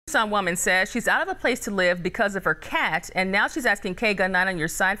Some woman says she's out of a place to live because of her cat, and now she's asking KGUN 9 on your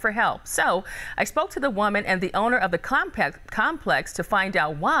side for help. So I spoke to the woman and the owner of the complex to find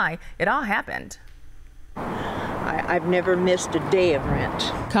out why it all happened. I've never missed a day of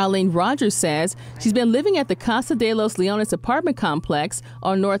rent. Colleen Rogers says she's been living at the Casa de los Leones apartment complex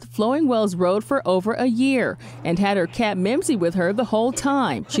on North Flowing Wells Road for over a year and had her cat Mimsy with her the whole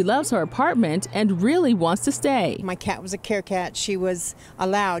time. She loves her apartment and really wants to stay. My cat was a care cat. She was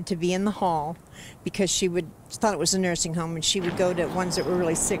allowed to be in the hall because she thought it was a nursing home, and she would go to ones that were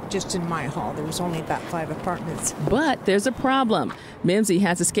really sick just in my hall. There was only about 5 apartments. But there's a problem. Mimsy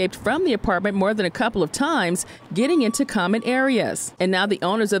has escaped from the apartment more than a couple of times, getting into common areas. And now the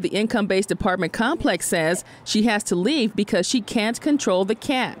owners of the income-based apartment complex says she has to leave because she can't control the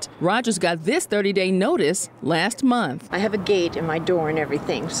cat. Rogers got this 30-day notice last month. I have a gate in my door and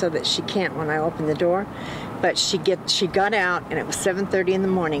everything so that she can't when I open the door. But she got out, and it was 7:30 in the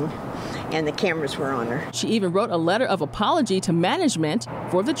morning, and the cameras were on her. She even wrote a letter of apology to management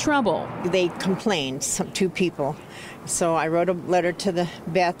for the trouble. They complained, two people. So I wrote a letter to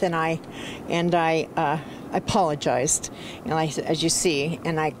Beth, and I apologized, and as you see,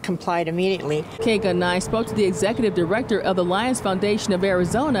 and I complied immediately. KGUN 9 spoke to the executive director of the Lions Foundation of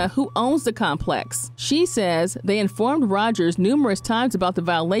Arizona, who owns the complex. She says they informed Rogers numerous times about the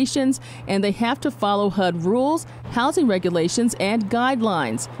violations, and they have to follow HUD rules, housing regulations, and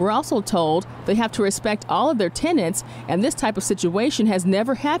guidelines. We're also told they have to respect all of their tenants, and this type of situation has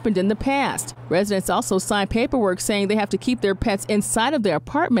never happened in the past. Residents also signed paperwork saying they have to keep their pets inside of their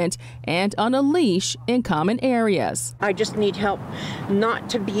apartment and on a leash in common areas. I just need help not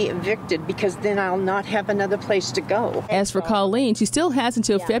to be evicted, because then I'll not have another place to go. As for Colleen, she still has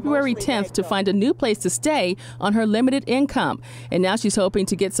until February 10th to find a new place to stay on her limited income. And now she's hoping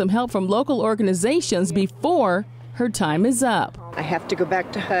to get some help from local organizations before her time is up. I have to go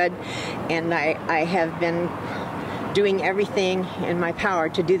back to HUD, and I have been doing everything in my power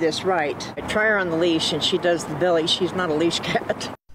to do this right. I try her on the leash, and she does the belly. She's not a leash cat.